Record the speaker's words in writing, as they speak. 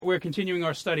we're continuing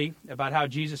our study about how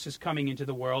Jesus is coming into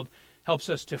the world helps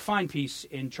us to find peace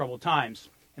in troubled times.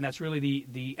 And that's really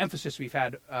the emphasis we've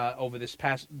had over this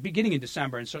past, beginning in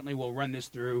December, and certainly we'll run this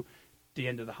through the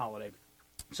end of the holiday.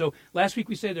 So last week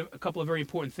we said a couple of very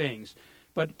important things,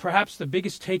 but perhaps the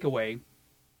biggest takeaway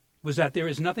was that there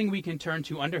is nothing we can turn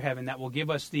to under heaven that will give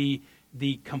us the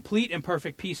complete and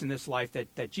perfect peace in this life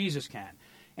that Jesus can.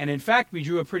 And in fact, we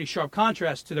drew a pretty sharp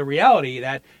contrast to the reality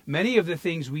that many of the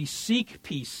things we seek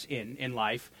peace in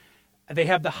life, they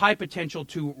have the high potential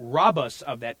to rob us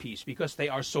of that peace because they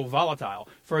are so volatile.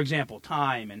 For example,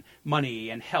 time and money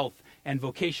and health and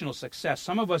vocational success.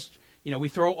 Some of us, we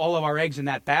throw all of our eggs in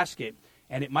that basket,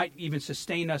 and it might even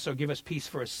sustain us or give us peace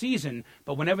for a season.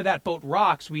 But whenever that boat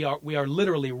rocks, we are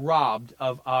literally robbed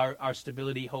of our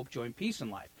stability, hope, joy, and peace in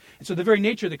life. And so the very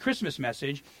nature of the Christmas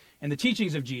message and the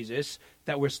teachings of Jesus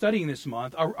that we're studying this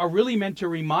month are really meant to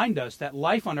remind us that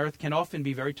life on earth can often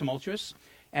be very tumultuous,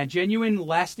 and genuine,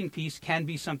 lasting peace can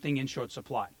be something in short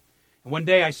supply. And one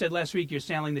day, I said last week, you're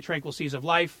sailing the tranquil seas of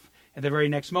life. At the very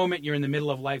next moment, you're in the middle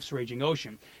of life's raging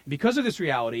ocean. And because of this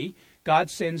reality,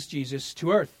 God sends Jesus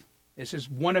to earth. This is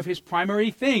one of his primary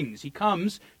things. He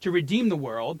comes to redeem the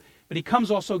world, but he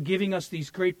comes also giving us these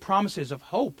great promises of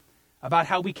hope about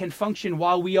how we can function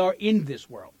while we are in this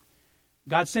world.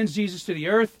 God sends Jesus to the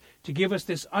earth to give us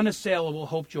this unassailable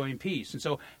hope, joy, and peace. And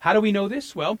so how do we know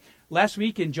this? Well, last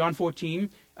week in John 14,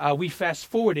 we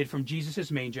fast-forwarded from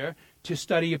Jesus' manger to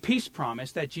study a peace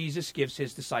promise that Jesus gives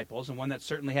his disciples, and one that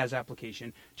certainly has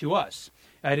application to us.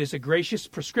 It is a gracious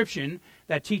prescription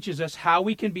that teaches us how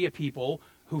we can be a people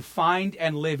who find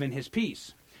and live in his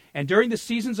peace. And during the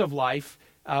seasons of life,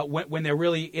 when there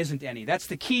really isn't any. That's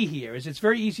the key here, is it's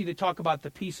very easy to talk about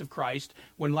the peace of Christ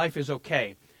when life is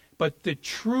okay. But the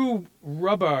true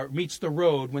rubber meets the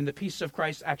road when the peace of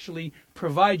Christ actually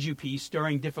provides you peace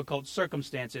during difficult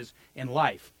circumstances in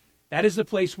life. That is the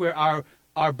place where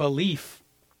our belief,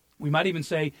 we might even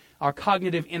say our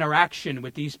cognitive interaction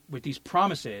with these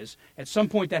promises, at some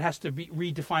point that has to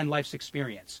redefine life's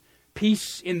experience.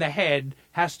 Peace in the head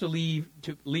has to lead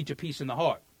to peace in the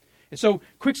heart. And so,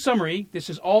 quick summary,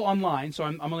 this is all online, so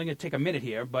I'm only going to take a minute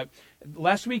here, but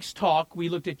last week's talk, we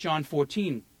looked at John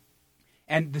 14.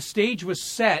 And the stage was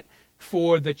set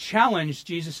for the challenge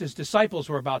Jesus' disciples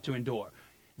were about to endure.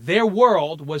 Their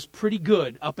world was pretty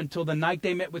good up until the night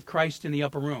they met with Christ in the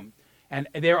upper room. And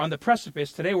they're on the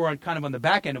precipice. Today we're kind of on the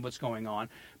back end of what's going on.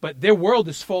 But their world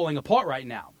is falling apart right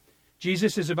now.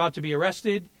 Jesus is about to be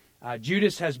arrested.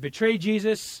 Judas has betrayed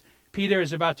Jesus. Peter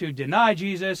is about to deny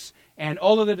Jesus. And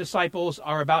all of the disciples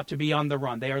are about to be on the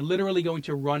run. They are literally going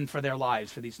to run for their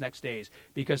lives for these next days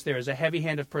because there is a heavy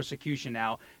hand of persecution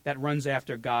now that runs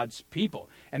after God's people.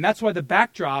 And that's why the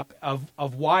backdrop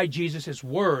of why Jesus'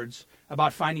 words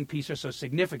about finding peace are so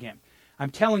significant. I'm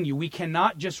telling you, we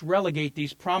cannot just relegate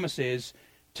these promises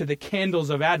to the candles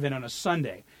of Advent on a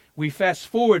Sunday. We fast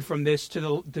forward from this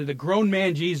to the grown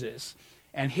man Jesus,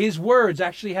 and his words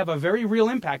actually have a very real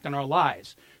impact on our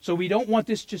lives. So we don't want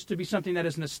this just to be something that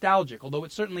is nostalgic, although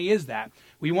it certainly is that.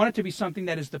 We want it to be something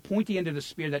that is the pointy end of the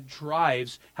spear that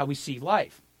drives how we see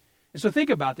life. And so think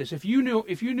about this. If you knew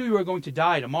you were going to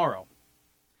die tomorrow,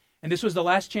 and this was the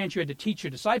last chance you had to teach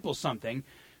your disciples something,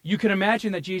 you can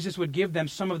imagine that Jesus would give them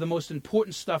some of the most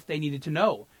important stuff they needed to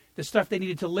know, the stuff they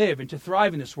needed to live and to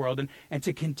thrive in this world and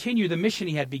to continue the mission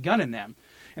he had begun in them.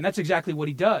 And that's exactly what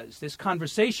he does. This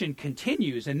conversation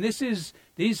continues, and this is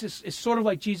sort of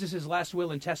like Jesus' last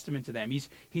will and testament to them.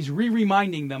 He's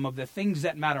re-reminding them of the things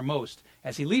that matter most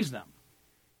as he leaves them.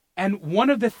 And one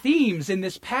of the themes in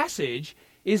this passage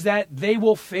is that they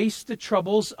will face the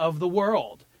troubles of the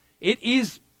world.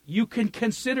 You can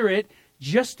consider it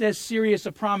just as serious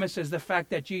a promise as the fact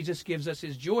that Jesus gives us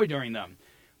his joy during them.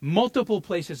 Multiple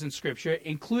places in Scripture,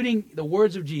 including the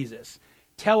words of Jesus,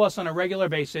 tell us on a regular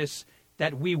basis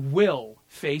that we will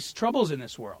face troubles in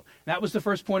this world. That was the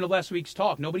first point of last week's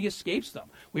talk. Nobody escapes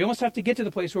them. We almost have to get to the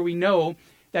place where we know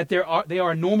that they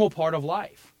are a normal part of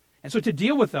life. And so to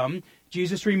deal with them,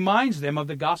 Jesus reminds them of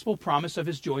the gospel promise of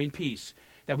his joy and peace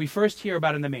that we first hear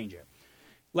about in the manger.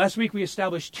 Last week we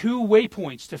established 2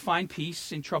 waypoints to find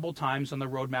peace in troubled times on the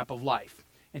roadmap of life.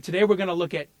 And today we're going to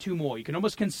look at 2 more. You can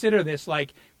almost consider this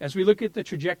like, as we look at the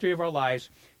trajectory of our lives,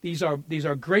 these are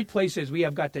great places we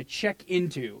have got to check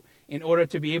into in order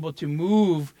to be able to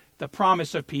move the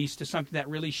promise of peace to something that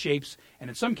really shapes and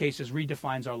in some cases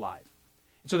redefines our life.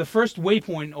 So the first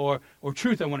waypoint or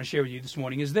truth I want to share with you this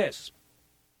morning is this.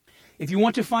 If you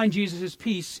want to find Jesus'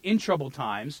 peace in troubled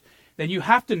times, then you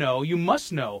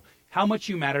must know how much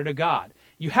you matter to God.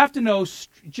 You have to know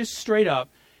just straight up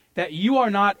that you are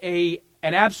not an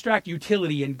abstract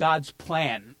utility in God's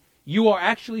plan. You are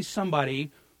actually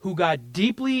somebody who God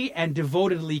deeply and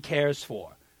devotedly cares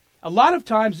for. A lot of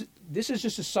times, this is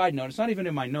just a side note, it's not even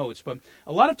in my notes, but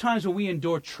a lot of times when we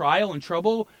endure trial and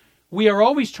trouble, we are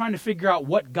always trying to figure out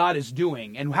what God is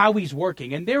doing and how he's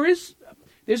working. And there's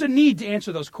a need to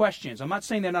answer those questions. I'm not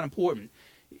saying they're not important.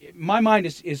 My mind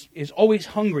is always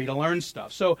hungry to learn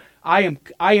stuff. So I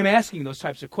am asking those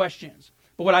types of questions.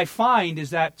 But what I find is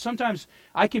that sometimes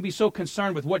I can be so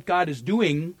concerned with what God is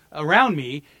doing around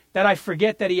me that I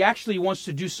forget that he actually wants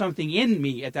to do something in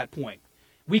me at that point.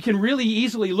 We can really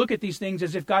easily look at these things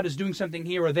as if God is doing something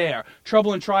here or there.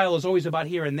 Trouble and trial is always about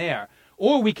here and there.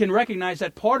 Or we can recognize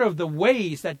that part of the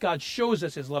ways that God shows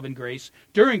us his love and grace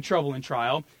during trouble and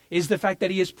trial is the fact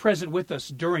that he is present with us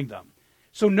during them.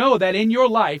 So know that in your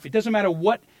life, it doesn't matter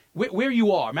where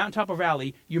you are, mountaintop or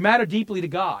valley, you matter deeply to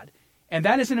God. And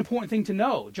that is an important thing to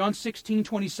know. John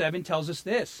 16:27 tells us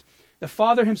this. The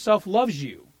Father himself loves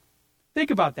you. Think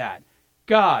about that.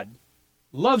 God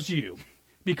loves you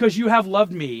because you have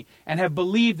loved me and have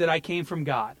believed that I came from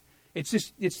God. It's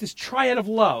this triad of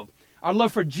love. Our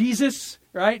love for Jesus,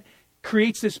 right,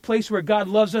 creates this place where God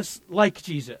loves us like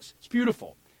Jesus. It's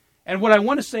beautiful. And what I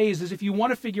want to say is if you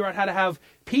want to figure out how to have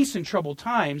peace in troubled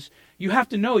times, you have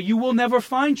to know you will never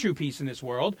find true peace in this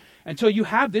world until you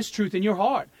have this truth in your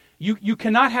heart. You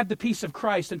cannot have the peace of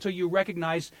Christ until you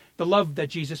recognize the love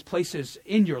that Jesus places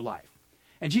in your life.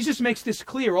 And Jesus makes this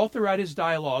clear all throughout his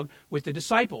dialogue with the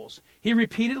disciples. He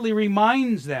repeatedly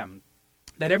reminds them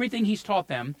that everything he's taught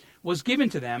them was given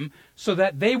to them so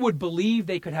that they would believe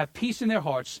they could have peace in their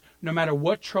hearts no matter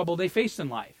what trouble they faced in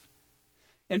life.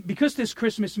 And because this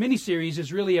Christmas mini-series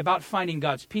is really about finding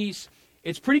God's peace,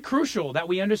 it's pretty crucial that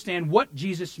we understand what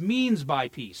Jesus means by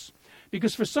peace.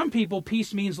 Because for some people,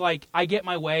 peace means like, I get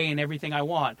my way and everything I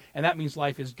want, and that means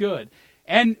life is good.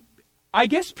 And I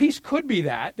guess peace could be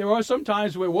that. There are some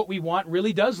times where what we want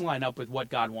really does line up with what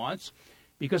God wants,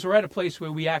 because we're at a place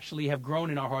where we actually have grown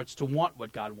in our hearts to want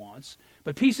what God wants.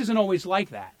 But peace isn't always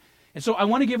like that. And so I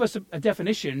want to give us a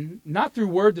definition, not through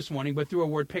word this morning, but through a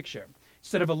word picture,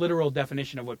 instead of a literal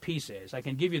definition of what peace is. I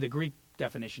can give you the Greek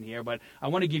definition here, but I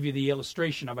want to give you the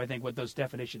illustration of, I think, what those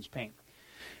definitions paint.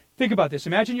 Think about this.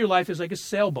 Imagine your life is like a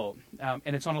sailboat,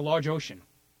 and it's on a large ocean.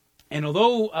 And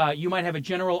although you might have a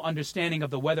general understanding of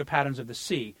the weather patterns of the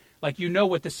sea, like you know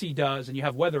what the sea does and you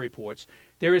have weather reports,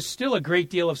 there is still a great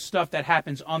deal of stuff that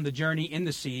happens on the journey in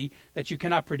the sea that you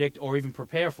cannot predict or even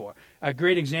prepare for. A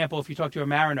great example, if you talk to a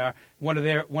mariner, one of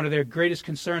their greatest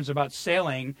concerns about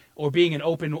sailing or being in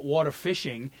open water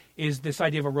fishing is this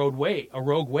idea of a rogue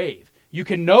wave. You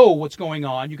can know what's going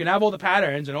on. You can have all the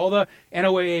patterns and all the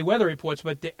NOAA weather reports,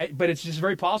 but it's just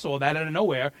very possible that out of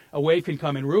nowhere, a wave can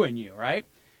come and ruin you, right?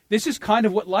 This is kind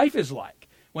of what life is like.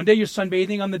 One day you're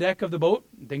sunbathing on the deck of the boat,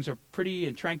 and things are pretty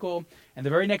and tranquil, and the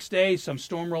very next day some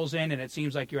storm rolls in and it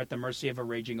seems like you're at the mercy of a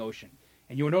raging ocean.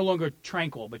 And you are no longer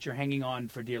tranquil, but you're hanging on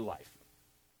for dear life.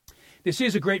 This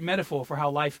is a great metaphor for how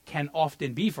life can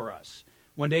often be for us.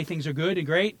 One day things are good and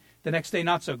great, the next day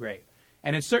not so great.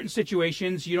 And in certain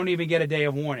situations, you don't even get a day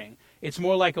of warning. It's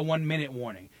more like a 1-minute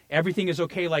warning. Everything is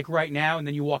okay like right now, and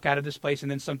then you walk out of this place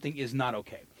and then something is not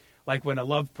okay. Like when a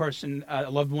loved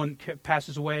one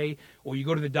passes away, or you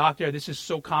go to the doctor. This is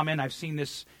so common. I've seen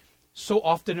this so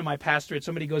often in my pastorate.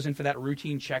 Somebody goes in for that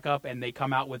routine checkup, and they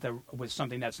come out with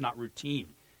something that's not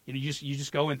routine. You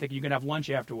just go and think you're going to have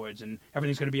lunch afterwards, and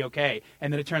everything's going to be okay.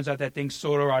 And then it turns out that things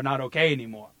sort of are not okay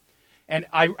anymore. And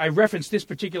I reference this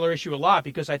particular issue a lot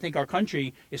because I think our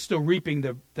country is still reaping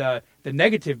the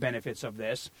negative benefits of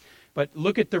this. But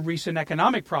look at the recent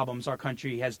economic problems our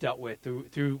country has dealt with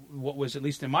through what was, at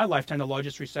least in my lifetime, the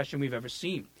largest recession we've ever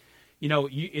seen.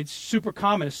 It's super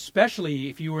common, especially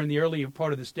if you were in the earlier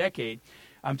part of this decade,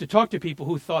 to talk to people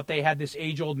who thought they had this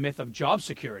age-old myth of job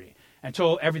security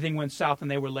until everything went south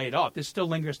and they were laid off. This still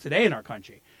lingers today in our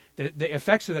country. The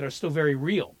effects of that are still very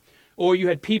real. Or you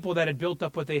had people that had built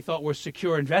up what they thought were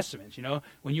secure investments.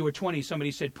 When you were 20,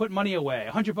 somebody said, put money away,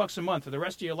 $100 a month for the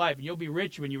rest of your life, and you'll be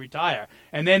rich when you retire.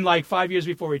 And then like 5 years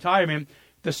before retirement,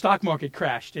 the stock market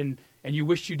crashed, and you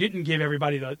wished you didn't give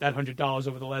everybody that $100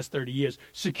 over the last 30 years.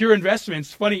 Secure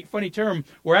investments, funny term,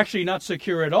 were actually not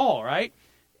secure at all, right?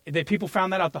 People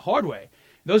found that out the hard way.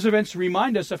 Those events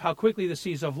remind us of how quickly the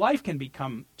seas of life can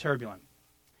become turbulent.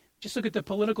 Just look at the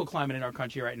political climate in our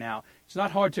country right now. It's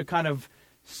not hard to kind of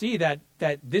see that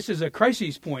this is a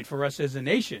crisis point for us as a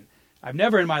nation. I've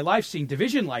never in my life seen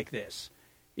division like this.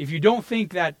 If you don't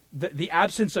think that the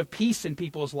absence of peace in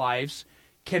people's lives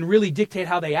can really dictate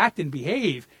how they act and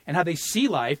behave and how they see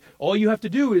life, all you have to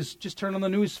do is just turn on the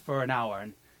news for an hour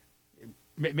and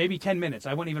maybe 10 minutes.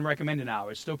 I wouldn't even recommend an hour.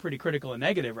 It's still pretty critical and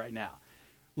negative right now.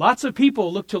 Lots of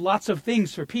people look to lots of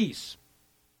things for peace.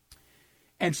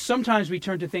 And sometimes we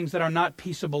turn to things that are not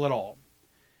peaceable at all.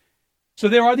 So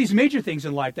there are these major things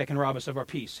in life that can rob us of our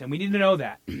peace, and we need to know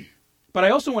that. But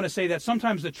I also want to say that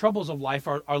sometimes the troubles of life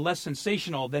are less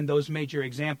sensational than those major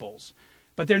examples.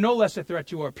 But they're no less a threat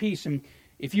to our peace. And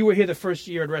if you were here the first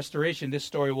year at Restoration, this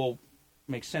story will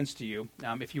make sense to you.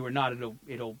 If you were not,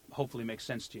 it'll hopefully make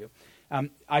sense to you.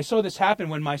 I saw this happen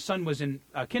when my son was in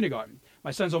kindergarten.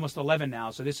 My son's almost 11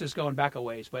 now, so this is going back a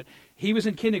ways. But he was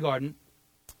in kindergarten,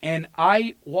 and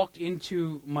I walked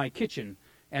into my kitchen,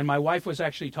 and my wife was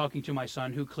actually talking to my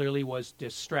son, who clearly was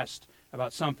distressed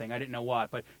about something. I didn't know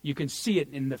what, but you can see it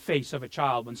in the face of a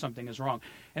child when something is wrong.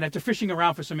 And after fishing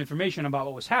around for some information about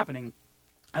what was happening,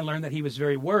 I learned that he was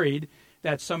very worried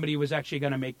that somebody was actually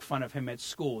going to make fun of him at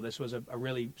school. This was a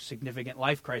really significant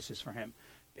life crisis for him.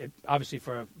 Obviously,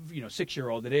 for a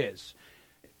 6-year-old, it is.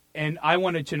 And I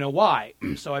wanted to know why.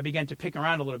 So I began to pick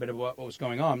around a little bit about what was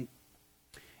going on.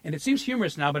 And it seems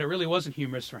humorous now, but it really wasn't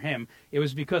humorous for him. It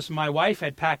was because my wife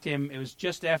had packed him. It was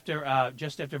just after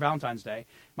Valentine's Day.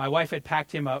 My wife had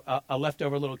packed him a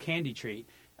leftover little candy treat.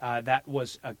 It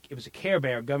was a Care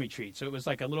Bear gummy treat. So it was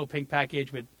like a little pink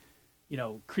package with,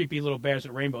 creepy little bears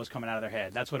with rainbows coming out of their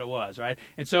head. That's what it was, right?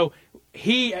 And so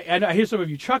and I hear some of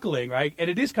you chuckling, right? And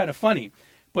it is kind of funny.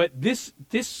 But this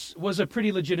was a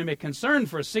pretty legitimate concern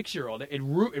for a 6-year-old. It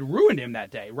ruined him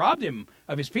that day, robbed him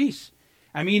of his peace.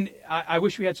 I mean, I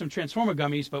wish we had some Transformer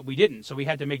gummies, but we didn't. So we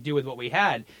had to make do with what we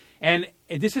had. And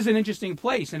this is an interesting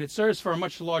place, and it serves for a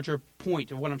much larger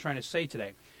point of what I'm trying to say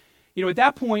today. At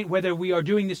that point, whether we are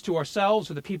doing this to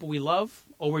ourselves or the people we love,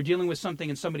 or we're dealing with something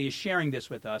and somebody is sharing this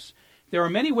with us, there are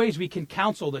many ways we can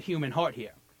counsel the human heart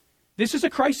here. This is a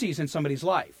crisis in somebody's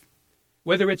life.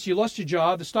 Whether it's you lost your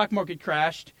job, the stock market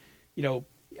crashed,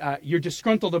 you're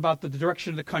disgruntled about the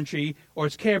direction of the country, or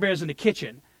it's Care Bears in the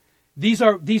kitchen. These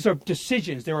are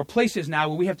decisions. There are places now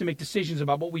where we have to make decisions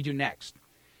about what we do next.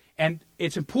 And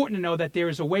it's important to know that there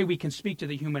is a way we can speak to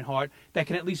the human heart that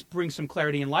can at least bring some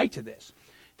clarity and light to this.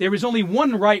 There is only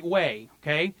one right way,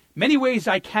 okay? Many ways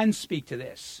I can speak to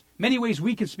this. Many ways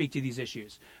we can speak to these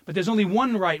issues. But there's only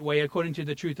one right way, according to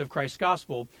the truth of Christ's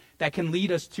gospel, that can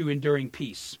lead us to enduring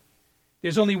peace.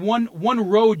 There's only one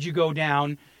road you go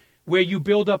down where you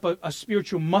build up a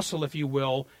spiritual muscle, if you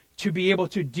will, to be able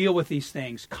to deal with these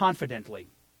things confidently.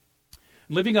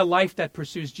 Living a life that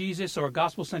pursues Jesus, or a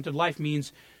gospel-centered life,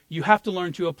 means you have to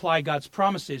learn to apply God's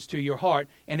promises to your heart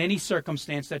in any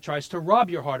circumstance that tries to rob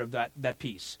your heart of that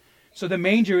peace. So the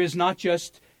manger is not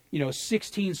just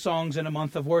 16 songs in a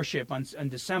month of worship on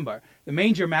December. The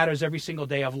manger matters every single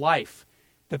day of life.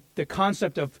 The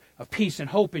concept of peace and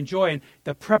hope and joy and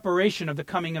the preparation of the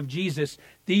coming of Jesus,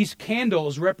 these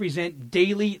candles represent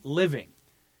daily living.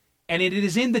 And it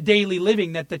is in the daily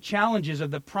living that the challenges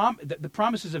of the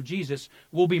promises of Jesus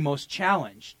will be most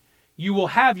challenged. You will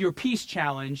have your peace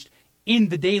challenged in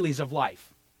the dailies of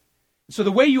life. So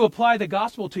the way you apply the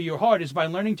gospel to your heart is by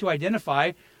learning to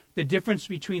identify the difference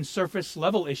between surface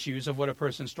level issues of what a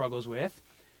person struggles with,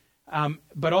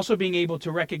 but also being able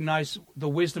to recognize the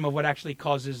wisdom of what actually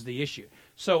causes the issue.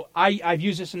 So I've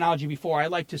used this analogy before. I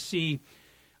like to see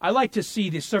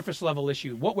the surface level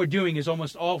issue. What we're doing is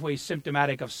almost always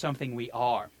symptomatic of something we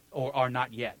are or are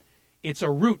not yet. It's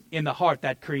a root in the heart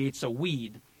that creates a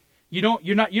weed. You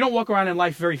don't walk around in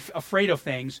life very afraid of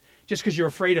things just because you're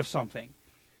afraid of something.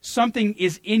 Something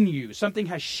is in you. Something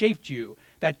has shaped you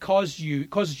that causes you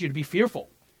to be fearful.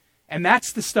 And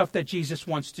that's the stuff that Jesus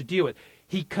wants to deal with.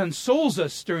 He consoles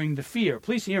us during the fear.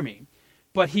 Please hear me.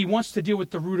 But he wants to deal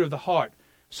with the root of the heart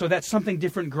so that something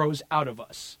different grows out of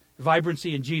us.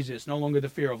 Vibrancy in Jesus, no longer the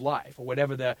fear of life, or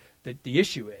whatever the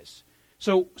issue is.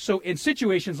 So in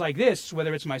situations like this,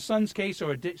 whether it's my son's case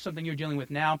or something you're dealing with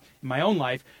now in my own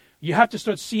life, you have to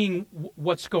start seeing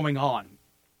what's going on.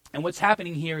 And what's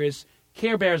happening here is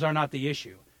Care Bears are not the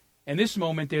issue. In this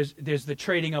moment, there's the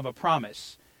trading of a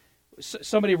promise.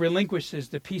 Somebody relinquishes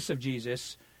the peace of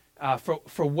Jesus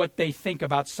for what they think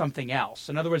about something else.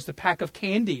 In other words, the pack of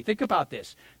candy. Think about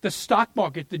this. The stock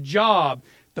market, the job,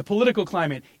 the political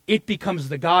climate, it becomes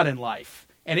the God in life,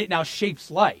 and it now shapes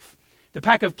life. The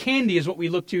pack of candy is what we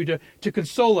look to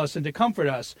console us and to comfort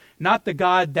us, not the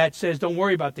God that says, don't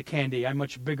worry about the candy, I'm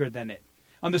much bigger than it.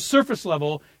 On the surface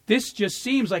level, this just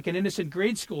seems like an innocent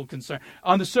grade school concern.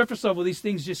 On the surface level, these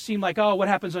things just seem like, oh, what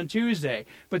happens on Tuesday?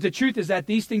 But the truth is that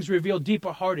these things reveal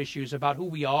deeper heart issues about who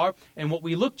we are and what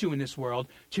we look to in this world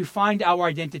to find our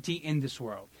identity in this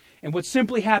world. And what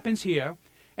simply happens here,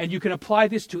 and you can apply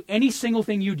this to any single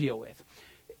thing you deal with.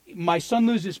 My son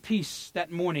loses peace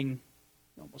that morning,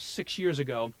 almost 6 years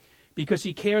ago, because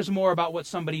he cares more about what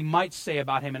somebody might say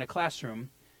about him in a classroom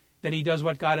than he does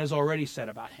what God has already said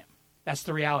about him. That's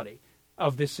the reality.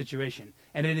 of this situation.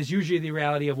 And it is usually the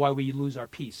reality of why we lose our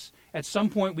peace. At some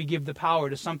point, we give the power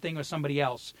to something or somebody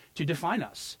else to define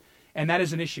us. And that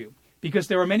is an issue. Because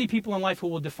there are many people in life who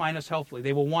will define us healthily.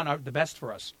 They will want the best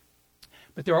for us.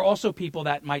 But there are also people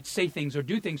that might say things or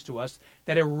do things to us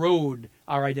that erode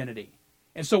our identity.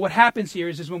 And so what happens here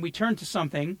is when we turn to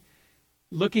something,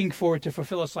 looking for it to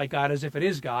fulfill us like God as if it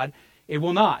is God, it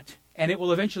will not. And it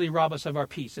will eventually rob us of our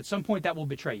peace. At some point, that will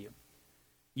betray you.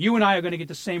 You and I are going to get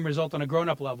the same result on a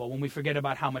grown-up level when we forget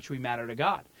about how much we matter to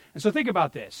God. And so think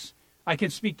about this. I can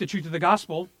speak the truth of the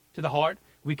gospel to the heart.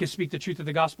 We can speak the truth of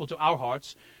the gospel to our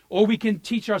hearts. Or we can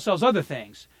teach ourselves other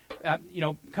things.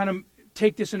 Kind of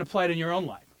take this and apply it in your own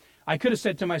life. I could have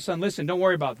said to my son, listen, don't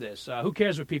worry about this. Who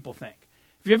cares what people think?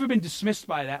 Have you ever been dismissed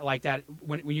by that, like that,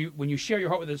 when you share your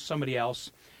heart with somebody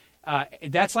else?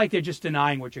 That's like they're just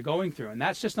denying what you're going through. And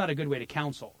that's just not a good way to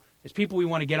counsel. As people, we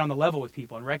want to get on the level with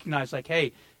people and recognize, like,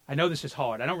 hey, I know this is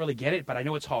hard. I don't really get it, but I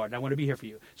know it's hard, and I want to be here for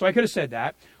you. So I could have said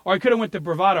that. Or I could have went the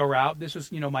bravado route. This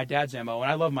was, my dad's MO,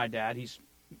 and I love my dad.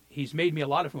 He's made me a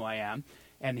lot of who I am,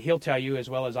 and he'll tell you, as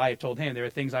well as I have told him, there are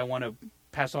things I want to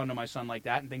pass on to my son like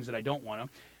that and things that I don't want to.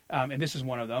 And this is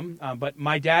one of them. But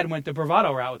my dad went the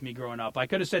bravado route with me growing up. I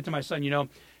could have said to my son,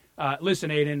 listen,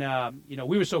 Aiden,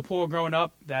 we were so poor growing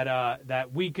up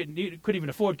that we couldn't even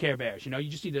afford Care Bears. You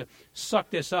just need to suck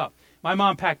this up. My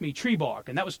mom packed me tree bark,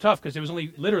 and that was tough because there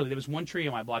was one tree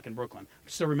on my block in Brooklyn. I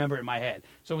still remember it in my head.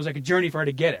 So it was like a journey for her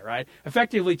to get it, right?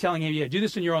 Effectively telling him, do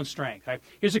this in your own strength. Right?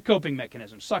 Here's a coping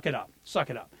mechanism. Suck it up.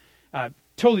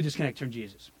 Totally disconnect from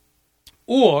Jesus.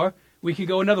 Or we can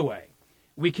go another way.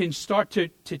 We can start to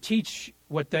teach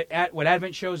what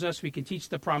Advent shows us. We can teach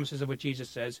the promises of what Jesus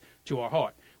says to our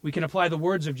heart. We can apply the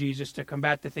words of Jesus to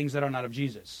combat the things that are not of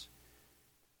Jesus.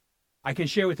 I can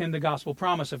share with him the gospel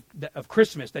promise of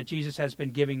Christmas that Jesus has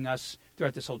been giving us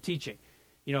throughout this whole teaching.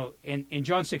 In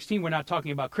John 16, we're not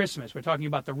talking about Christmas. We're talking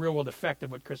about the real-world effect of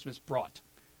what Christmas brought.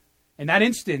 In that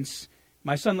instance,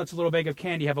 my son lets a little bag of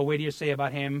candy have a weightier say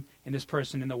about him and this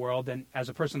person in the world than as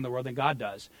a person in the world than God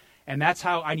does. And that's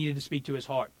how I needed to speak to his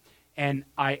heart. And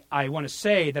I want to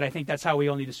say that I think that's how we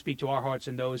all need to speak to our hearts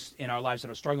and those in our lives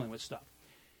that are struggling with stuff.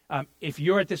 If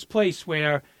you're at this place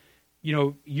where,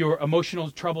 your emotional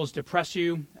troubles depress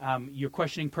you, you're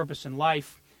questioning purpose in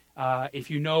life, if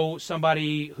you know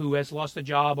somebody who has lost a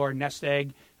job or a nest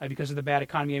egg because of the bad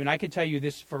economy, I can tell you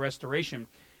this for restoration.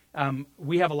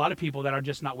 We have a lot of people that are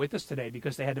just not with us today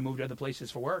because they had to move to other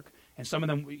places for work. And some of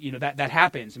them, that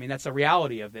happens. That's the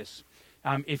reality of this.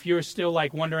 If you're still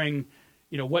wondering,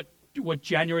 what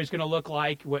January is going to look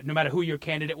like, no matter who your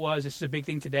candidate was, this is a big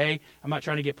thing today. I'm not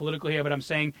trying to get political here, but I'm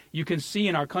saying you can see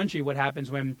in our country what happens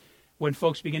when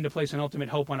folks begin to place an ultimate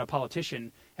hope on a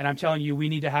politician. And I'm telling you, we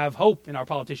need to have hope in our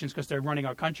politicians because they're running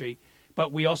our country.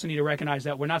 But we also need to recognize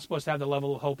that we're not supposed to have the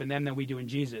level of hope in them that we do in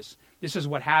Jesus. This is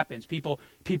what happens. People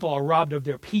are robbed of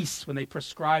their peace when they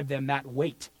prescribe them that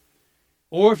weight.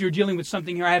 Or if you're dealing with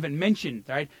something here I haven't mentioned,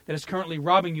 right, that is currently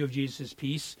robbing you of Jesus'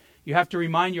 peace, you have to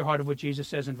remind your heart of what Jesus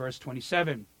says in verse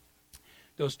 27.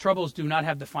 Those troubles do not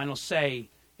have the final say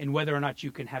in whether or not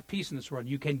you can have peace in this world.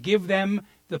 You can give them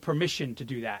the permission to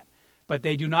do that, but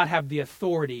they do not have the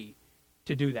authority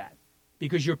to do that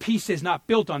because your peace is not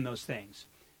built on those things.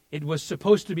 It was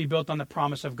supposed to be built on the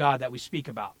promise of God that we speak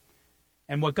about.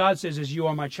 And what God says is, you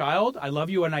are my child, I love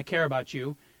you and I care about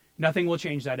you. Nothing will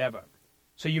change that ever.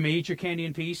 So you may eat your candy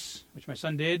in peace, which my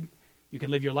son did. You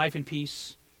can live your life in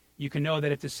peace. You can know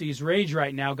that if the seas rage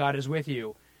right now, God is with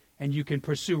you. And you can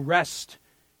pursue rest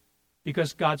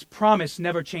because God's promise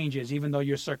never changes, even though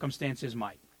your circumstances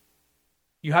might.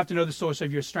 You have to know the source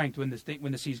of your strength when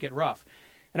the seas get rough.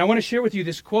 And I want to share with you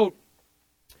this quote.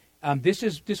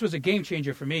 This was a game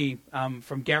changer for me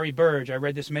from Gary Burge. I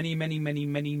read this many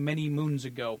moons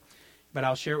ago, but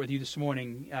I'll share it with you this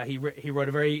morning. He wrote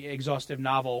a very exhaustive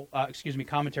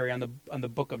commentary on the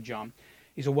book of John.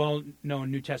 He's a well-known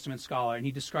New Testament scholar, and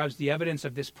he describes the evidence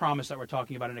of this promise that we're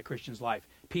talking about in a Christian's life.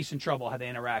 Peace and trouble, how they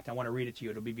interact. I want to read it to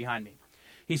you. It'll be behind me.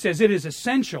 He says, it is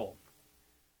essential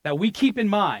that we keep in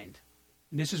mind,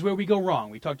 and this is where we go wrong.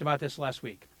 We talked about this last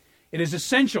week. It is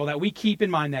essential that we keep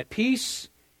in mind that peace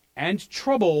and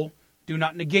trouble do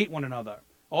not negate one another.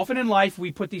 Often in life,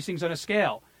 we put these things on a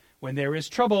scale. When there is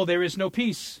trouble, there is no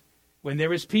peace. When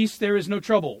there is peace, there is no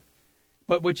trouble.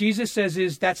 But what Jesus says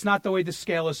is that's not the way the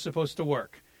scale is supposed to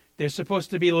work. They're supposed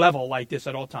to be level like this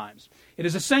at all times. It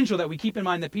is essential that we keep in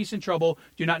mind that peace and trouble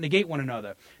do not negate one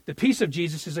another. The peace of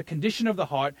Jesus is a condition of the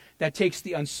heart that takes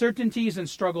the uncertainties and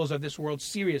struggles of this world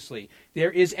seriously.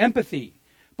 There is empathy,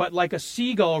 but like a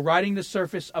seagull riding the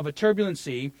surface of a turbulent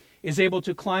sea, is able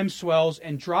to climb swells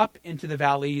and drop into the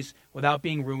valleys without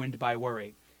being ruined by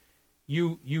worry.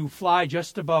 you fly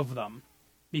just above them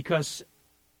because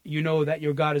you know that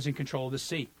your God is in control of the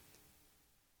sea.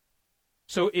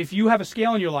 So if you have a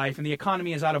scale in your life and the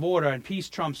economy is out of order and peace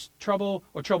trumps trouble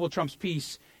or trouble trumps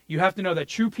peace, you have to know that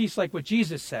true peace, like what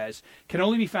Jesus says, can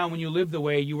only be found when you live the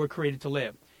way you were created to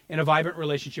live, in a vibrant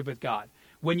relationship with God.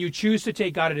 When you choose to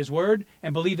take God at his word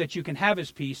and believe that you can have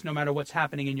his peace no matter what's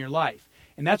happening in your life.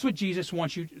 And that's what Jesus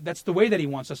wants you, that's the way that he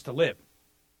wants us to live.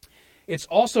 It's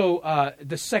also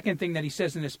the second thing that he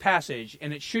says in this passage,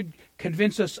 and it should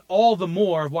convince us all the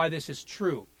more of why this is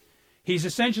true. He's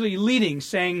essentially leading,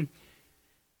 saying,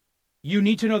 you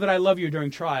need to know that I love you during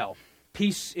trial.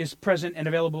 Peace is present and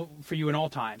available for you in all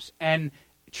times. And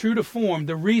true to form,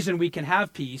 the reason we can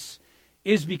have peace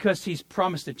is because he's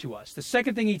promised it to us. The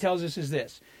second thing he tells us is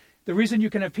this. The reason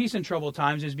you can have peace in troubled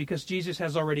times is because Jesus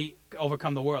has already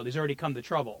overcome the world. He's already come to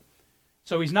trouble.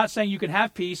 So he's not saying you can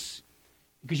have peace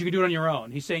because you can do it on your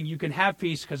own. He's saying you can have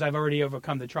peace because I've already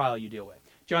overcome the trial you deal with.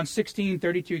 John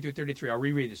 16:32-33. I'll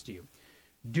reread this to you.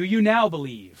 Do you now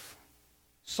believe?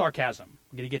 Sarcasm.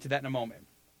 We're going to get to that in a moment.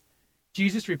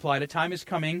 Jesus replied, a time is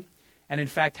coming, and in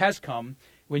fact has come,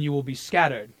 when you will be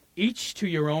scattered, each to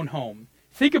your own home.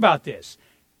 Think about this.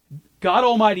 God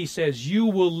Almighty says, you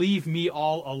will leave me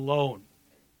all alone.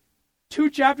 2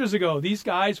 chapters ago, these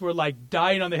guys were like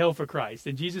dying on the hill for Christ.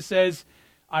 And Jesus says,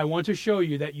 I want to show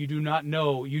you that you do not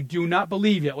know, you do not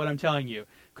believe yet what I'm telling you,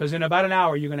 because in about an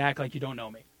hour you're going to act like you don't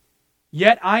know me.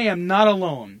 Yet I am not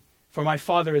alone, for my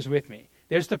Father is with me.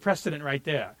 There's the precedent right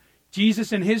there.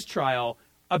 Jesus in his trial,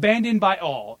 abandoned by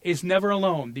all, is never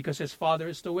alone because his Father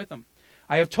is still with him.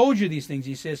 I have told you these things,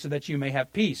 he says, so that you may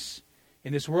have peace.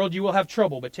 In this world you will have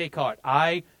trouble, but take heart.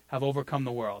 I have overcome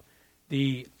the world.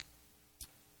 The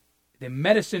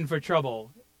medicine for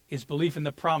trouble is belief in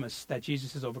the promise that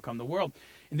Jesus has overcome the world.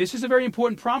 And this is a very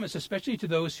important promise, especially to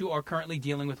those who are currently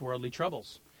dealing with worldly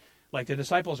troubles, like the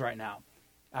disciples right now.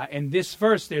 In this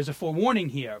verse, there's a forewarning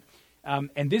here.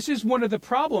 And this is one of the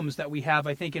problems that we have,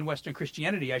 I think, in Western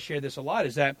Christianity. I share this a lot,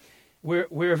 is that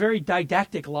we're a very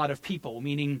didactic lot of people,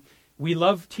 meaning we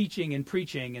love teaching and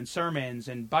preaching and sermons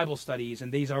and Bible studies,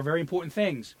 and these are very important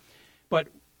things. But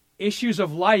issues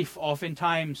of life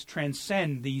oftentimes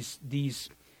transcend these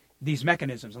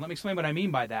mechanisms. And let me explain what I mean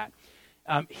by that.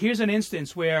 Here's an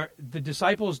instance where the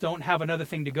disciples don't have another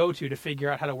thing to go to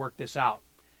figure out how to work this out.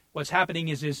 What's happening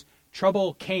is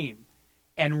trouble came.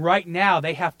 And right now,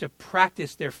 they have to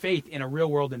practice their faith in a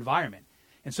real-world environment.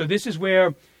 And so this is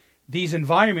where these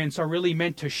environments are really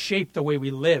meant to shape the way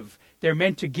we live. They're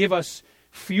meant to give us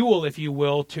fuel, if you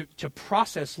will, to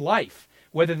process life.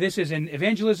 Whether this is in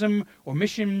evangelism or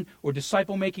mission or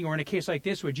disciple-making, or in a case like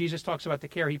this where Jesus talks about the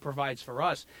care he provides for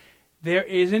us, there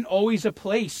isn't always a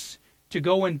place to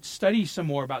go and study some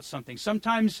more about something.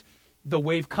 Sometimes the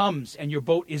wave comes and your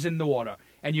boat is in the water.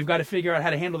 And you've got to figure out how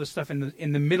to handle this stuff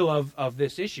in the middle of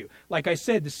this issue. Like I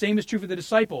said, the same is true for the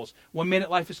disciples. 1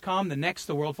 minute life is calm, the next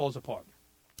the world falls apart.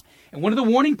 And one of the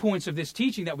warning points of this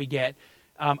teaching that we get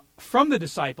from the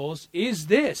disciples is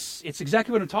this. It's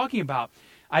exactly what I'm talking about.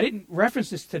 I didn't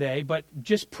reference this today, but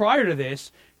just prior to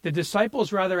this, the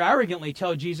disciples rather arrogantly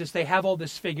tell Jesus they have all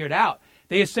this figured out.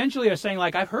 They essentially are saying,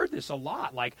 like, I've heard this a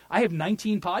lot. Like, I have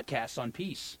 19 podcasts on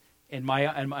peace in my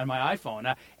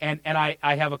iPhone, and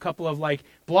I have a couple of like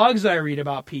blogs that I read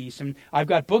about peace, and I've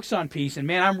got books on peace, and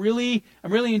man, I'm really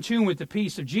in tune with the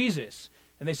peace of Jesus.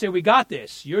 And they say, we got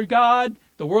this. You're God.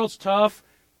 The world's tough.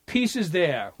 Peace is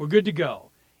there. We're good to go.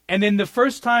 And then the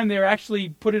first time they're actually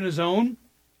put in a zone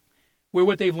where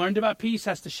what they've learned about peace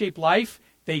has to shape life,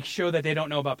 they show that they don't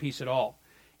know about peace at all.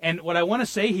 And what I want to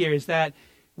say here is that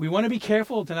we want to be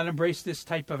careful to not embrace this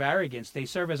type of arrogance. They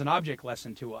serve as an object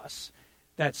lesson to us.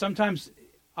 That sometimes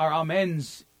our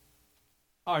amens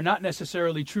are not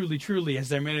necessarily truly as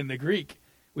they're meant in the Greek.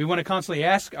 We want to constantly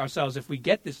ask ourselves if we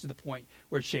get this to the point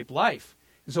where it shaped life.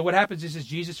 And so what happens is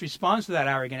Jesus responds to that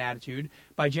arrogant attitude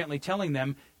by gently telling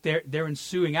them their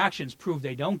ensuing actions prove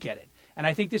they don't get it. And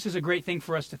I think this is a great thing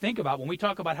for us to think about. When we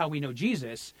talk about how we know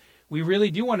Jesus, we really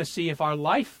do want to see if our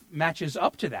life matches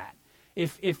up to that.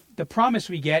 If the promise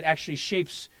we get actually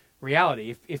shapes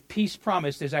reality. If peace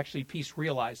promised is actually peace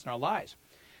realized in our lives.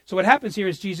 So what happens here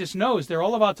is Jesus knows they're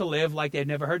all about to live like they've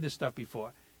never heard this stuff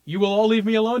before. You will all leave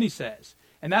me alone, he says.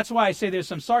 And that's why I say there's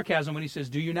some sarcasm when he says,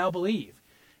 do you now believe?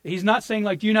 He's not saying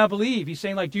like, do you now believe? He's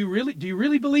saying like, do you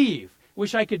really believe?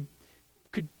 Wish I could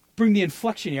bring the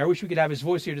inflection here. I wish we could have his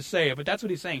voice here to say it, but that's what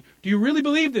he's saying. Do you really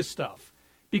believe this stuff?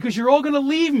 Because you're all going to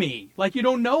leave me like you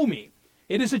don't know me.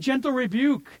 It is a gentle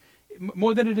rebuke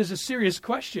more than it is a serious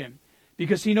question,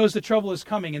 because he knows the trouble is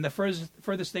coming, and the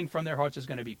furthest thing from their hearts is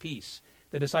going to be peace.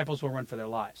 the disciples will run for their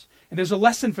lives. And there's a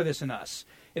lesson for this in us.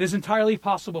 It is entirely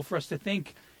possible for us to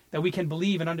think that we can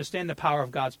believe and understand the power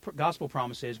of God's gospel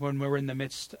promises when we're in the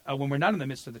midst, when we're not in the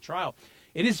midst of the trial.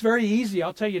 It is very easy,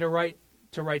 I'll tell you,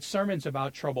 to write sermons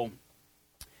about trouble,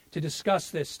 to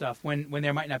discuss this stuff when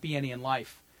there might not be any in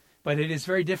life. But it is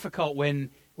very difficult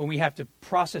when we have to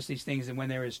process these things and when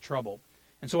there is trouble.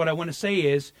 And so what I want to say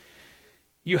is,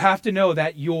 you have to know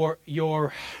that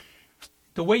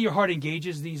the way your heart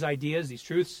engages these ideas, these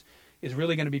truths, is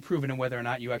really going to be proven in whether or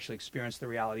not you actually experience the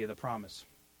reality of the promise.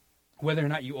 Whether or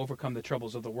not you overcome the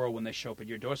troubles of the world when they show up at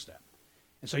your doorstep.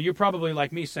 And so you're probably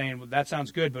like me saying, well, that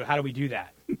sounds good, but how do we do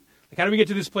that? Like, how do we get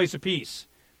to this place of peace?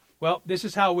 Well, this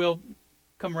is how we'll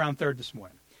come around third this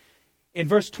morning. In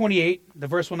verse 28, the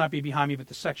verse will not be behind me, but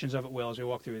the sections of it will as we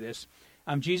walk through this.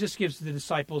 Jesus gives the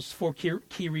disciples 4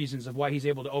 key reasons of why he's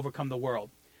able to overcome the world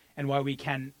and why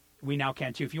we now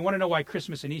can too. If you want to know why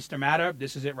Christmas and Easter matter,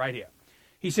 this is it right here.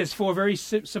 He says 4 very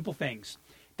simple things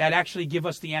that actually give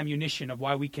us the ammunition of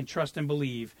why we can trust and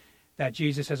believe that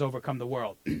Jesus has overcome the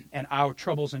world and our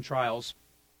troubles and trials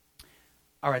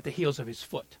are at the heels of his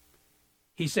foot.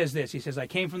 He says this, he says, I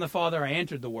came from the Father, I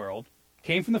entered the world.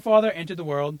 Came from the Father, entered the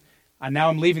world, and now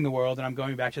I'm leaving the world and I'm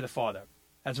going back to the Father.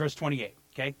 That's verse 28,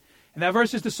 okay? And that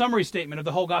verse is the summary statement of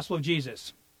the whole gospel of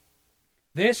Jesus.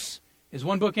 This is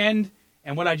one bookend,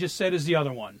 and what I just said is the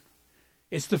other one.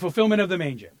 It's the fulfillment of the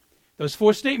manger. Those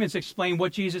 4 statements explain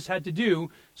what Jesus had to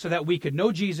do so that we could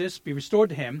know Jesus, be restored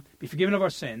to him, be forgiven of our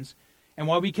sins, and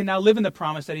why we can now live in the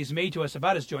promise that he's made to us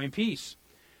about his joy and peace.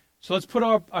 So let's put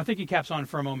our thinking caps on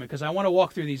for a moment, because I want to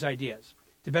walk through these ideas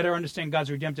to better understand God's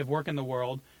redemptive work in the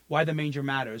world, why the manger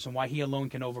matters, and why he alone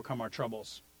can overcome our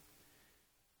troubles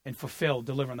and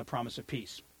deliver on the promise of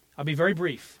peace. I'll be very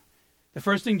brief. The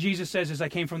first thing Jesus says is, I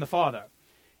came from the Father.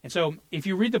 And so if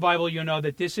you read the Bible, you'll know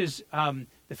that this is,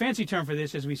 the fancy term for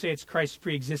this is we say it's Christ's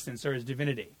preexistence or his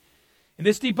divinity. And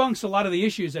this debunks a lot of the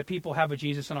issues that people have with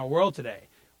Jesus in our world today.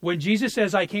 When Jesus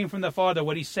says, I came from the Father,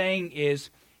 what he's saying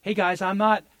is, hey guys,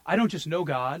 I don't just know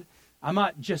God. I'm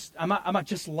not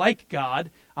just like God.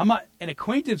 I'm not an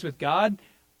acquaintance with God.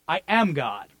 I am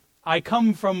God. I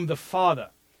come from the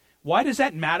Father. Why does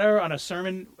that matter in a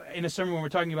sermon when we're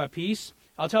talking about peace?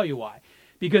 I'll tell you why.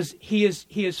 Because he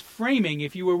is framing,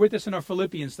 if you were with us in our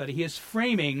Philippians study, he is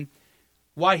framing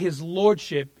why his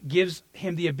lordship gives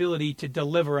him the ability to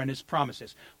deliver on his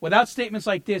promises. Without statements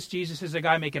like this, Jesus is a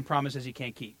guy making promises he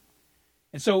can't keep.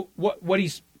 And so what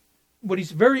he's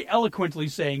very eloquently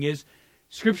saying is,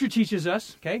 Scripture teaches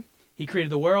us, okay, he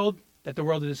created the world, that the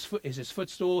world is his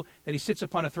footstool, that he sits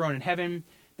upon a throne in heaven,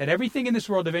 that everything in this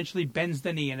world eventually bends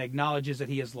the knee and acknowledges that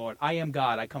he is Lord. I am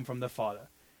God. I come from the Father.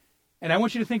 And I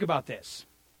want you to think about this.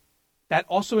 That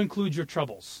also includes your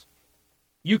troubles.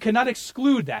 You cannot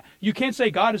exclude that. You can't say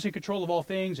God is in control of all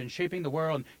things and shaping the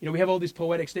world. You know, we have all these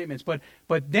poetic statements, but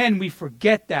then we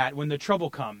forget that when the trouble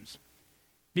comes.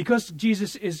 Because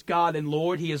Jesus is God and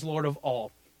Lord, he is Lord of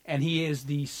all. And he is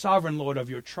the sovereign Lord of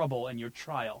your trouble and your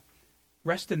trial.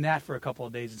 Rest in that for a couple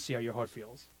of days and see how your heart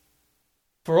feels.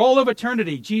 For all of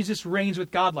eternity, Jesus reigns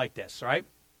with God like this, right?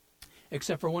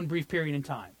 Except for one brief period in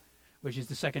time, which is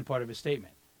the second part of his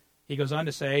statement. He goes on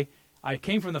to say, I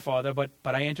came from the Father, but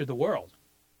I entered the world.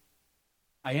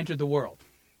 I entered the world.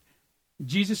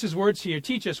 Jesus' words here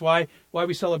teach us why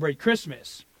we celebrate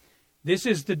Christmas. This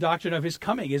is the doctrine of his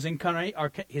coming, his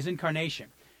incarnation.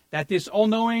 That this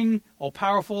all-knowing,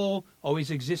 all-powerful, always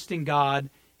existing God,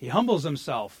 he humbles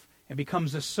himself and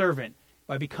becomes a servant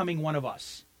by becoming one of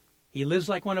us. He lives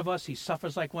like one of us. He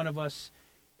suffers like one of us,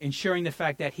 ensuring the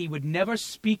fact that he would never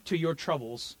speak to your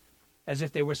troubles as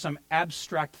if they were some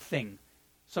abstract thing,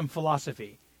 some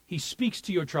philosophy. He speaks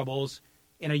to your troubles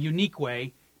in a unique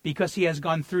way because he has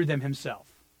gone through them himself.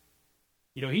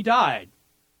 You know, he died.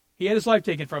 He had his life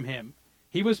taken from him.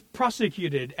 He was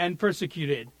prosecuted and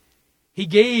persecuted. He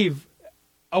gave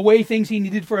away things he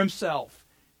needed for himself.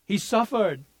 He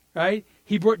suffered, right?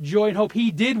 He brought joy and hope.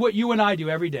 He did what you and I do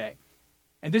every day.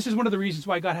 And this is one of the reasons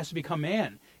why God has to become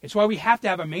man. It's why we have to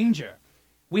have a manger.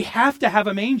 We have to have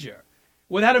a manger.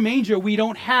 Without a manger, we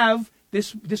don't have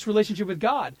this relationship with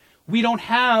God. We don't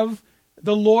have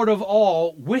the Lord of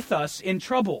all with us in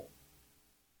trouble.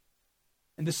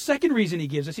 And the second reason he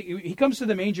gives us, he comes to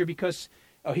the manger because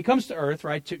he comes to earth,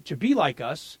 right, to be like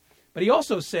us. But he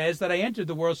also says that I entered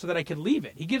the world so that I could leave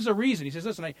it. He gives a reason. He says,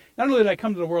 listen, not only did I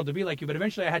come to the world to be like you, but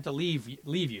eventually I had to leave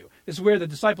you. This is where the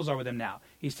disciples are with him now.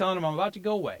 He's telling them, I'm about to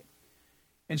go away.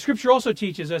 And Scripture also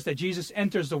teaches us that Jesus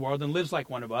enters the world and lives like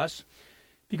one of us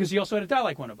because he also had to die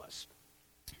like one of us.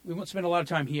 We won't spend a lot of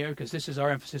time here because this is our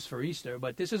emphasis for Easter,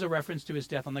 but this is a reference to his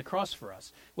death on the cross for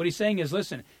us. What he's saying is,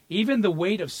 listen, even the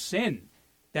weight of sin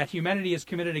that humanity is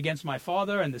committed against my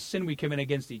Father and the sin we commit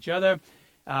against each other,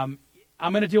 I'm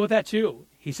going to deal with that too.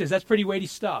 He says that's pretty weighty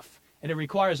stuff, and it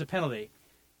requires a penalty,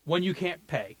 one you can't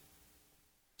pay.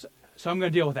 So I'm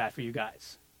going to deal with that for you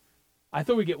guys. I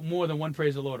thought we'd get more than one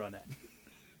praise the Lord on that.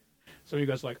 Some of you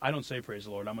guys are like, I don't say praise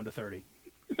the Lord, I'm under 30.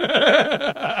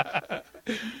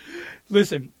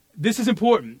 Listen, this is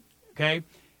important, okay?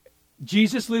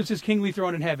 Jesus lives his kingly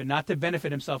throne in heaven, not to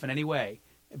benefit himself in any way,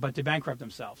 but to bankrupt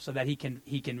himself so that he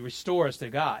can restore us to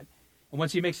God. And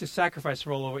once he makes his sacrifice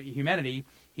for all of humanity,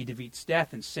 he defeats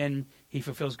death and sin. He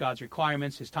fulfills God's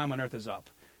requirements. His time on earth is up.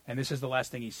 And this is the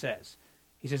last thing he says.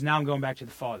 He says, now I'm going back to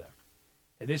the Father.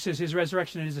 And this is his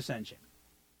resurrection and his ascension.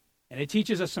 And it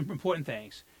teaches us some important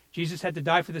things. Jesus had to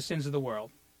die for the sins of the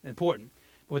world. Important.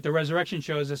 But what the resurrection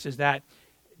shows us is that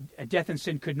death and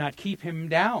sin could not keep him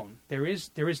down. There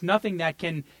is nothing that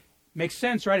can make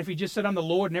sense, right? If he just said, I'm the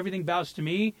Lord and everything bows to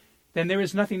me, then there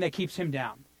is nothing that keeps him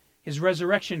down. His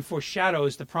resurrection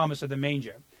foreshadows the promise of the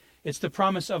manger. It's the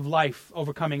promise of life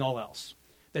overcoming all else.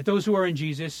 That those who are in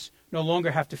Jesus no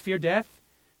longer have to fear death.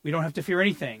 We don't have to fear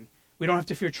anything. We don't have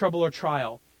to fear trouble or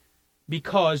trial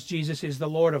because Jesus is the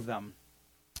Lord of them.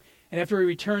 And after he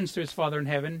returns to his Father in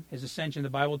heaven, his ascension, the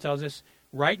Bible tells us,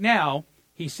 right now,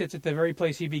 he sits at the very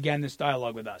place he began this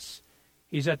dialogue with us.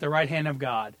 He's at the right hand of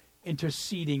God,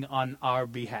 interceding on our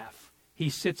behalf. He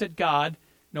sits at God,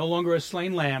 no longer a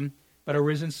slain lamb, but a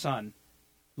risen Son,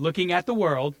 looking at the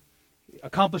world,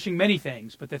 accomplishing many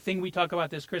things. But the thing we talk about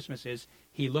this Christmas is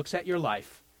he looks at your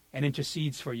life and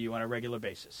intercedes for you on a regular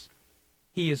basis.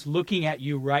 He is looking at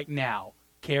you right now,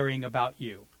 caring about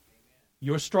you.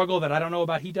 Your struggle that I don't know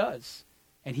about, he does.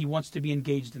 And he wants to be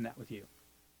engaged in that with you.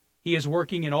 He is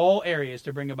working in all areas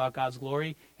to bring about God's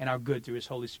glory and our good through his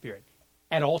Holy Spirit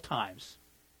at all times.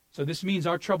 So this means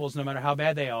our troubles, no matter how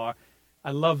bad they are,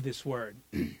 I love this word.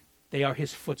 They are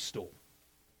his footstool.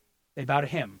 They bow to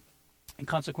him. And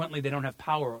consequently, they don't have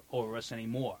power over us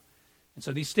anymore. And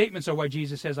so these statements are why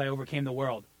Jesus says, I overcame the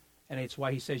world. And it's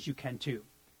why he says you can too.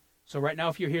 So right now,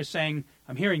 if you're here saying,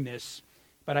 I'm hearing this,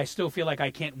 but I still feel like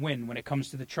I can't win when it comes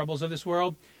to the troubles of this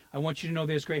world, I want you to know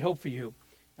there's great hope for you.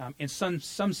 In some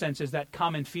senses, that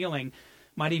common feeling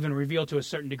might even reveal to a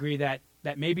certain degree that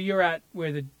maybe you're at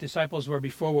where the disciples were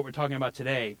before what we're talking about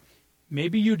today.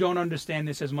 Maybe you don't understand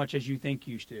this as much as you think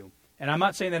you do. And I'm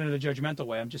not saying that in a judgmental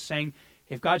way. I'm just saying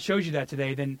if God shows you that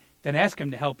today, then ask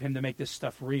him to help him to make this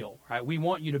stuff real. Right? We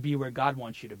want you to be where God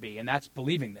wants you to be, and that's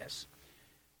believing this.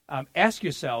 Ask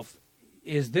yourself,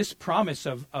 is this promise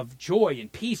of joy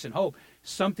and peace and hope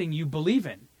something you believe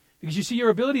in? Because you see, your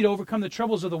ability to overcome the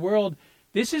troubles of the world,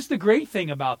 this is the great thing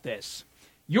about this.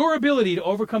 Your ability to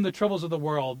overcome the troubles of the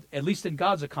world, at least in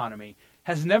God's economy,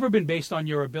 has never been based on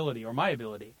your ability or my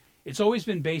ability. It's always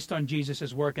been based on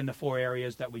Jesus' work in the 4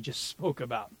 areas that we just spoke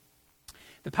about.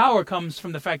 The power comes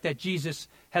from the fact that Jesus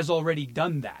has already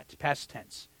done that, past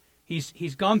tense.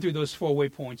 He's gone through those 4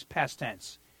 waypoints, past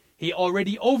tense. He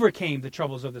already overcame the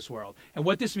troubles of this world. And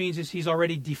what this means is he's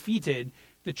already defeated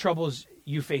the troubles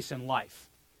you face in life.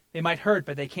 They might hurt,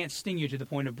 but they can't sting you to the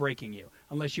point of breaking you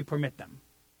unless you permit them.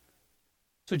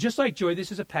 So just like joy,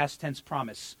 this is a past tense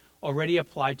promise already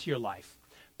applied to your life.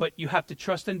 But you have to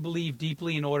trust and believe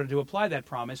deeply in order to apply that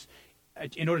promise,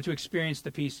 in order to experience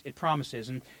the peace it promises.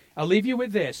 And I'll leave you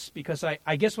with this, because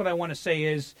I guess what I want to say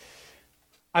is,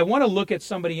 I want to look at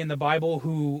somebody in the Bible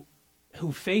who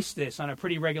faced this on a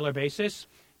pretty regular basis,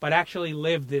 but actually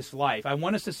lived this life. I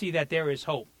want us to see that there is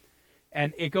hope.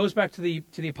 And it goes back to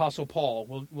the Apostle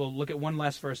Paul. We'll look at one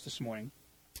last verse this morning.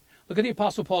 Look at the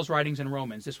Apostle Paul's writings in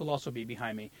Romans. This will also be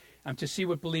behind me, to see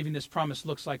what believing this promise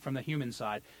looks like from the human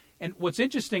side. And what's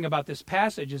interesting about this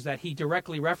passage is that he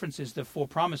directly references the 4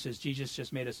 promises Jesus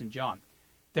just made us in John.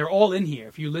 They're all in here.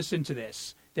 If you listen to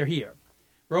this, they're here.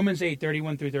 Romans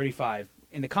 8:31 through 35.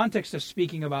 In the context of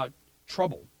speaking about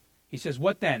trouble, he says,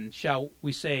 what then shall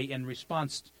we say in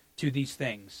response to these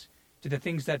things, to the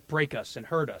things that break us and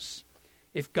hurt us?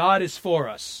 If God is for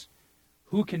us,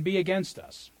 who can be against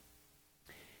us?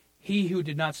 He who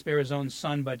did not spare his own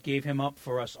Son, but gave him up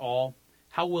for us all,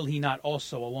 how will he not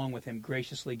also, along with him,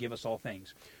 graciously give us all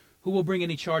things? Who will bring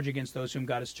any charge against those whom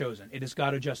God has chosen? It is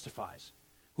God who justifies.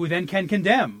 Who then can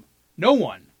condemn? No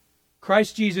one.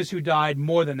 Christ Jesus, who died,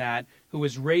 more than that, who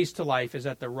was raised to life, is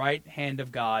at the right hand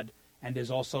of God and is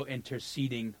also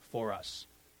interceding for us.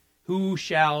 Who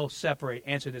shall separate?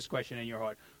 Answer this question in your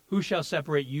heart. Who shall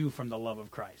separate you from the love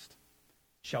of Christ?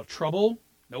 Shall trouble?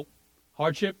 Nope.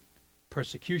 Hardship?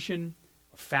 Persecution?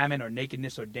 Or famine? Or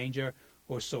nakedness? Or danger?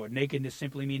 Or sword? Nakedness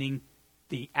simply meaning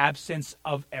the absence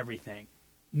of everything.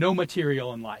 No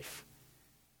material in life.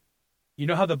 You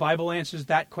know how the Bible answers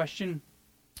that question?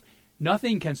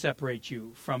 Nothing can separate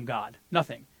you from God.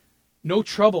 Nothing. No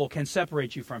trouble can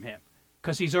separate you from him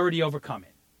because he's already overcome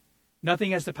it.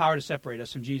 Nothing has the power to separate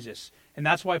us from Jesus. And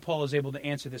that's why Paul is able to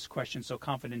answer this question so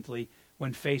confidently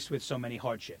when faced with so many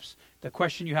hardships. The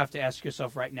question you have to ask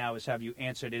yourself right now is, have you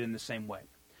answered it in the same way?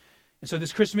 And so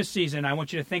this Christmas season, I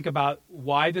want you to think about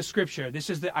why the scripture,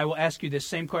 I will ask you this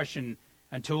same question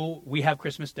until we have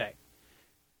Christmas Day.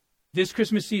 This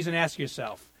Christmas season, ask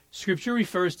yourself, scripture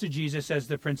refers to Jesus as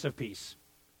the Prince of Peace.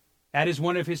 That is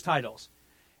one of his titles.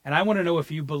 And I want to know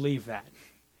if you believe that.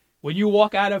 When you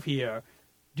walk out of here,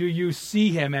 do you see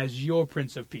him as your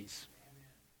Prince of Peace?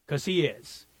 Because he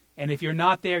is. And if you're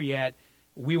not there yet,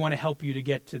 we want to help you to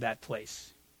get to that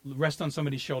place. Rest on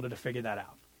somebody's shoulder to figure that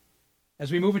out.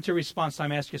 As we move into response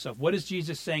time, ask yourself, what is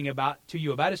Jesus saying to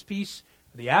you about his peace,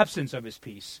 the absence of his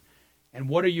peace, and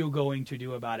what are you going to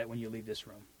do about it when you leave this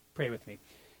room? Pray with me.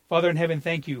 Father in heaven,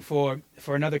 thank you for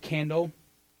another candle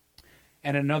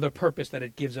and another purpose that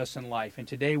it gives us in life. And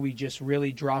today we just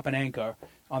really drop an anchor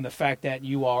on the fact that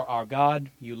you are our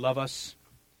God, you love us,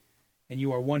 and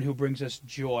you are one who brings us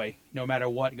joy no matter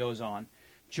what goes on.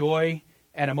 Joy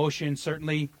and emotion,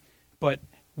 certainly, but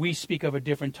we speak of a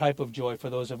different type of joy for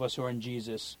those of us who are in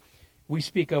Jesus. We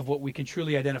speak of what we can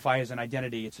truly identify as an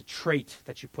identity. It's a trait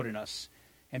that you put in us.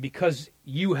 And because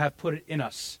you have put it in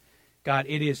us, God,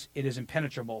 it is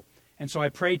impenetrable. And so I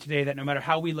pray today that no matter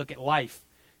how we look at life,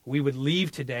 we would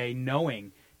leave today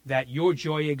knowing that your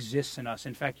joy exists in us.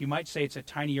 In fact, you might say it's a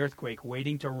tiny earthquake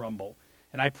waiting to rumble.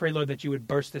 And I pray, Lord, that you would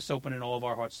burst this open in all of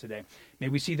our hearts today. May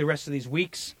we see the rest of these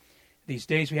weeks, these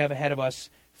days we have ahead of us,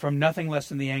 from nothing less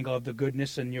than the angle of the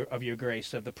goodness and of your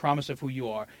grace, of the promise of who you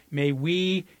are. May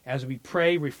we, as we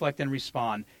pray, reflect, and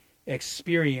respond,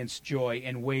 experience joy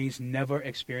in ways never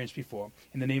experienced before.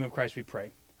 In the name of Christ we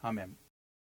pray. Amen.